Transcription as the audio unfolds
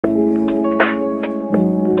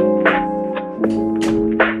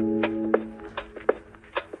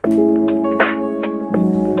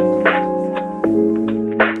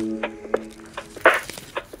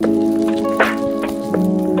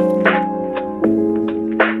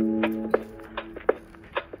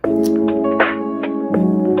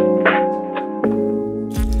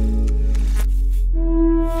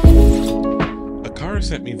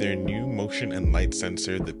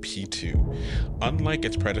sensor, the P2. Unlike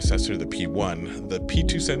its predecessor, the P1, the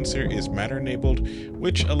P2 sensor is matter enabled,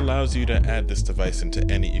 which allows you to add this device into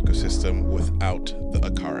any ecosystem without the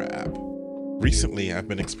Aqara app. Recently, I've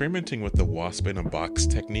been experimenting with the wasp in a box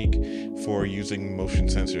technique for using motion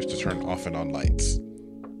sensors to turn off and on lights.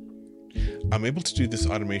 I'm able to do this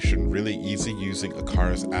automation really easy using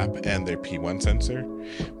Aqara's app and their P1 sensor,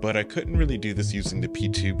 but I couldn't really do this using the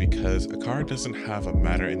P2 because Aqara doesn't have a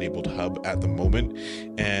matter-enabled hub at the moment,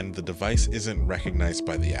 and the device isn't recognized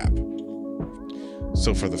by the app.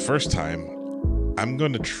 So for the first time, I'm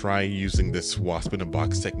going to try using this wasp in a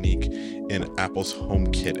box technique in Apple's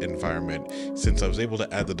HomeKit environment since I was able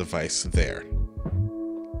to add the device there.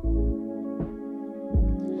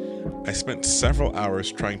 I spent several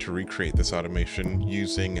hours trying to recreate this automation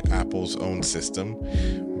using Apple's own system,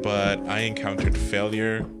 but I encountered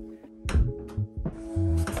failure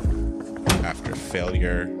after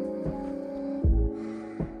failure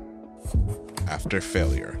after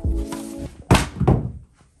failure.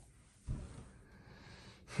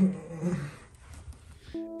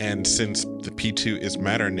 And since the P2 is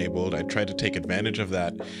matter enabled, I tried to take advantage of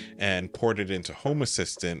that and port it into Home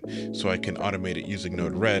Assistant so I can automate it using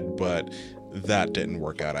Node-RED, but that didn't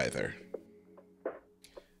work out either.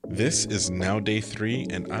 This is now day 3,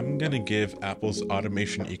 and I'm going to give Apple's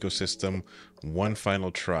automation ecosystem one final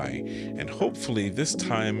try, and hopefully this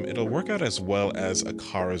time it'll work out as well as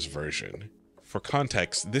Aqara's version. For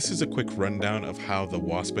context, this is a quick rundown of how the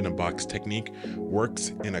wasp in a box technique works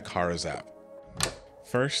in Aqara's app.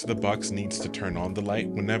 First, the box needs to turn on the light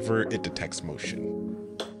whenever it detects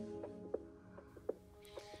motion.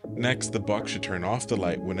 Next, the box should turn off the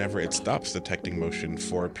light whenever it stops detecting motion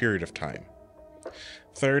for a period of time.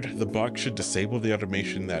 Third, the box should disable the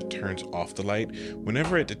automation that turns off the light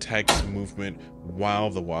whenever it detects movement while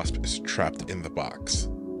the wasp is trapped in the box.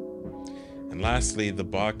 And lastly, the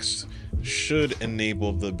box should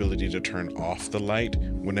enable the ability to turn off the light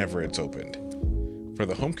whenever it's opened. For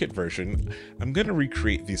the HomeKit version, I'm going to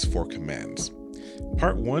recreate these 4 commands.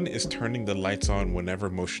 Part 1 is turning the lights on whenever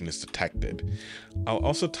motion is detected. I'll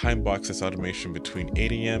also time box this automation between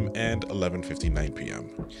 8 AM and 11:59 PM.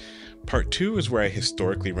 Part 2 is where I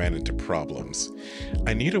historically ran into problems.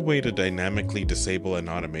 I need a way to dynamically disable an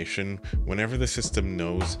automation whenever the system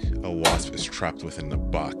knows a wasp is trapped within the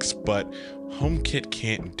box, but HomeKit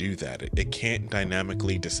can't do that. It can't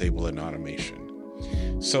dynamically disable an automation.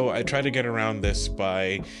 So I tried to get around this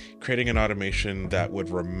by creating an automation that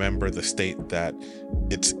would remember the state that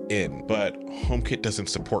it's in, but HomeKit doesn't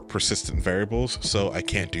support persistent variables, so I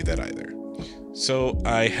can't do that either. So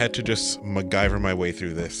I had to just MacGyver my way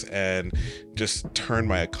through this and just turn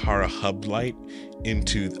my Aqara hub light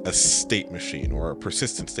into a state machine or a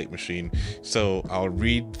persistent state machine. So I'll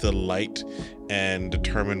read the light and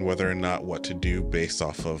determine whether or not what to do based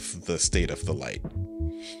off of the state of the light.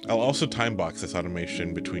 I'll also time box this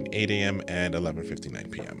automation between 8 AM and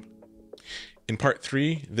 11:59 PM. In part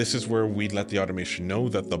 3, this is where we let the automation know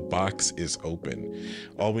that the box is open.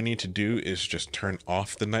 All we need to do is just turn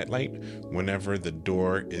off the nightlight whenever the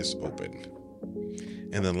door is open.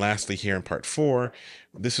 And then lastly here in part 4,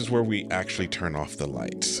 this is where we actually turn off the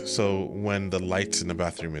lights. So when the lights in the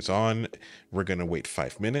bathroom is on, we're going to wait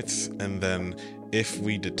 5 minutes. And then if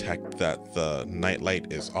we detect that the night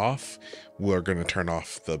light is off, we're going to turn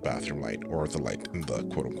off the bathroom light or the light in the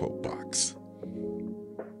quote-unquote box.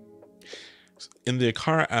 In the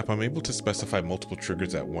Aqara app, I'm able to specify multiple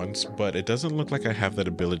triggers at once, but it doesn't look like I have that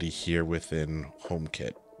ability here within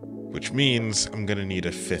HomeKit, which means I'm going to need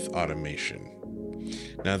a 5th automation.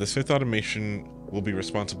 Now, this 5th automation will be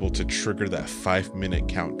responsible to trigger that 5-minute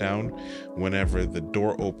countdown whenever the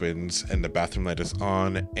door opens and the bathroom light is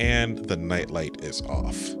on and the night light is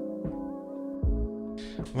off.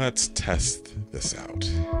 Let's test this out.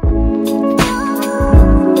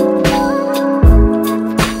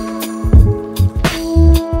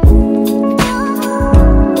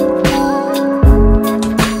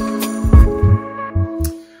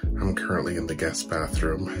 I'm currently in the guest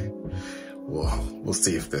bathroom. We'll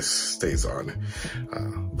see if this stays on.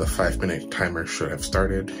 The 5-minute timer should have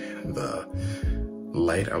started. The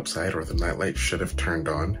light outside, or the night light, should have turned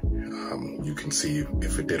on. You can see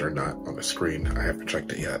if it did or not on the screen. I haven't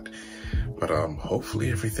checked it yet, but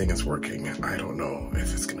hopefully everything is working. I don't know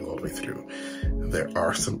if it's gonna go all the way through. There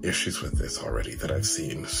are some issues with this already that I've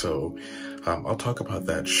seen, so I'll talk about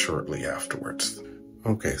that shortly afterwards.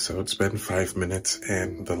 Okay, so it's been 5 minutes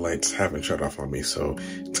and the lights haven't shut off on me, so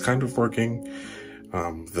it's kind of working.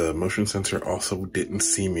 The motion sensor also didn't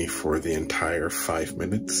see me for the entire 5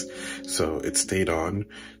 minutes, so it stayed on,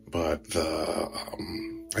 but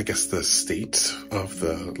I guess the state of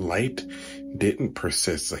the light didn't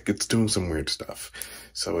persist. Like, it's doing some weird stuff.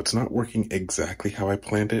 So it's not working exactly how I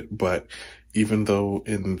planned it, but even though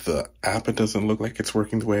in the app it doesn't look like it's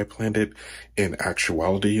working the way I planned it, in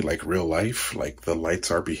actuality, like real life, like the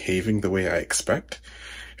lights are behaving the way I expect,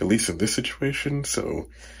 at least in this situation. So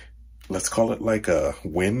let's call it like a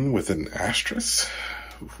win with an asterisk.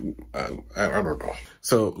 I don't know.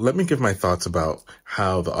 So let me give my thoughts about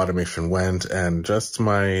how the automation went and just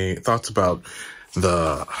my thoughts about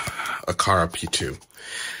the Aqara P2.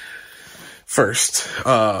 First,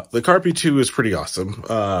 the Aqara P2 is pretty awesome.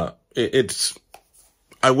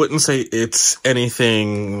 I wouldn't say it's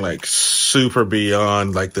anything like super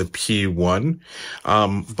beyond like the P1,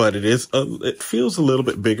 but it feels a little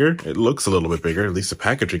bit bigger. It looks a little bit bigger. At least the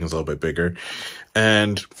packaging is a little bit bigger.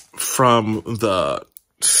 And from the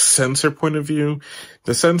sensor point of view,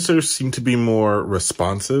 the sensors seem to be more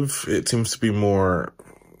responsive. It seems to be more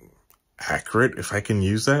accurate, if I can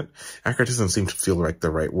use that. Accurate doesn't seem to feel like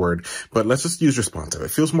the right word, but let's just use responsive.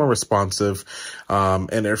 It feels more responsive,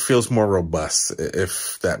 and it feels more robust,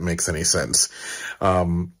 if that makes any sense.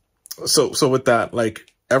 So with that, like,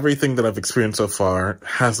 everything that I've experienced so far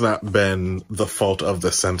has not been the fault of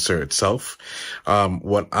the sensor itself.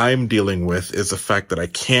 What I'm dealing with is the fact that I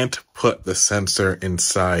can't put the sensor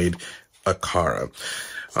inside Aqara.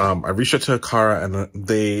 I reached out to Aqara and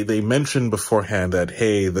they mentioned beforehand that,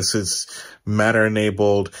 hey, this is Matter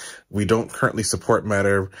enabled. We don't currently support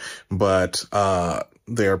Matter, but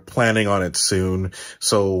they're planning on it soon.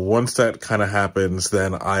 So once that kind of happens,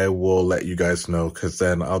 then I will let you guys know, because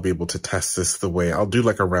then I'll be able to test this the way I'll do,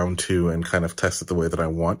 like a round 2 and kind of test it the way that I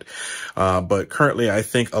want. But currently, I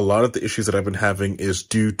think a lot of the issues that I've been having is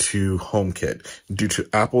due to HomeKit, due to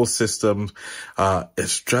Apple's system.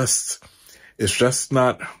 It's just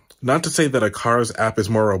not to say that Aqara's app is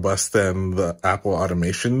more robust than the Apple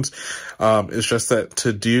automations. It's just that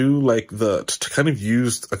to kind of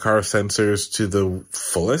use Aqara sensors to the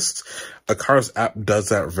fullest, Aqara's app does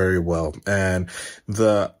that very well. And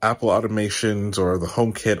the Apple automations or the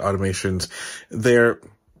HomeKit automations,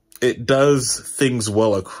 it does things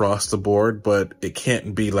well across the board, but it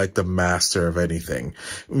can't be like the master of anything.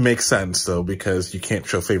 Makes sense though, because you can't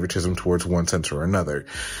show favoritism towards one sensor or another.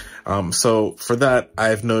 So for that,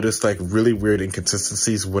 I've noticed like really weird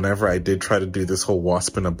inconsistencies whenever I did try to do this whole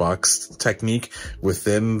wasp in a box technique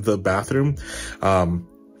within the bathroom.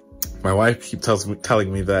 My wife keeps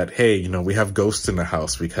telling me that, hey, we have ghosts in the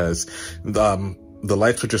house, because the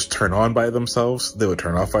lights would just turn on by themselves. They would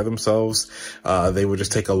turn off by themselves. They would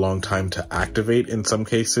just take a long time to activate in some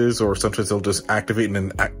cases, or sometimes they'll just activate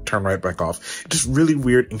and then turn right back off. Just really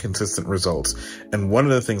weird, inconsistent results. And one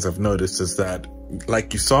of the things I've noticed is that,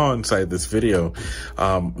 like you saw inside this video,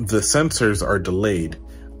 the sensors are delayed.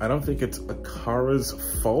 I don't think it's Aqara's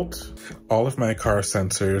fault. All of my Aqara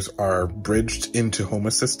sensors are bridged into Home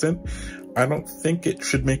Assistant. I don't think it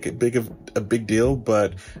should make it a big deal,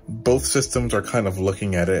 but both systems are kind of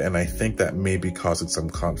looking at it, and I think that may be causing some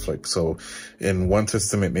conflict. So in one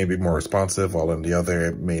system, it may be more responsive, while in the other,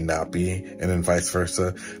 it may not be, and then vice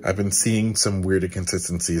versa. I've been seeing some weird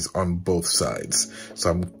inconsistencies on both sides. So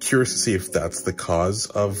I'm curious to see if that's the cause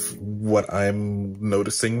of what I'm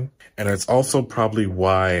noticing. And it's also probably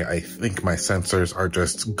why I think my sensors are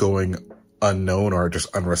just going unknown or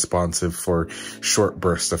just unresponsive for short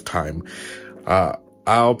bursts of time.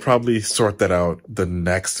 I'll probably sort that out the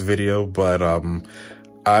next video, but I'm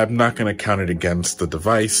not going to count it against the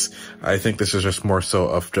device. I think this is just more so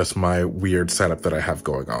of just my weird setup that I have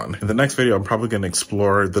going on. In the next video, I'm probably going to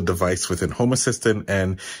explore the device within Home Assistant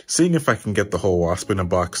and seeing if I can get the whole wasp in a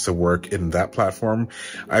box to work in that platform.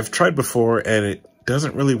 I've tried before and it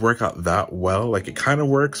doesn't really work out that well. Like, it kind of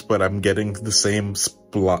works, but I'm getting the same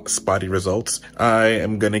spotty results. I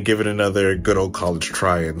am going to give it another good old college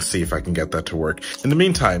try and see if I can get that to work. In the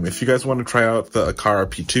meantime, if you guys want to try out the Aqara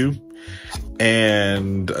P2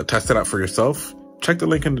 and test it out for yourself, check the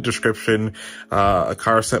link in the description.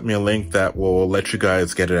 Aqara sent me a link that will let you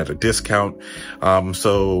guys get it at a discount.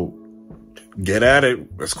 So get at it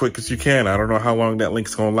as quick as you can. I don't know how long that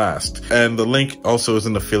link's gonna last. And the link also is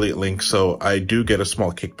an affiliate link, so I do get a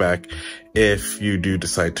small kickback if you do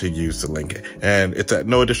decide to use the link. And it's at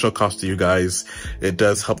no additional cost to you guys. It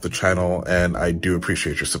does help the channel, and I do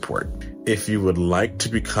appreciate your support. If you would like to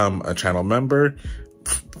become a channel member,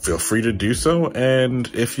 feel free to do so.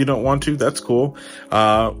 And if you don't want to, that's cool.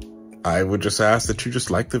 I would just ask that you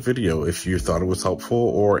just like the video if you thought it was helpful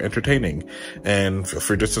or entertaining, and feel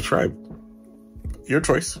free to subscribe. Your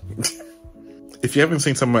choice. If you haven't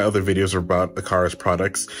seen some of my other videos about Aqara's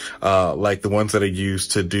products, like the ones that I use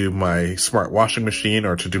to do my smart washing machine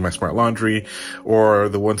or to do my smart laundry, or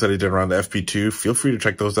the ones that I did around the FP2, feel free to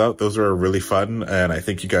check those out. Those are really fun, and I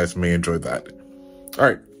think you guys may enjoy that. All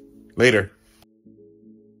right, later.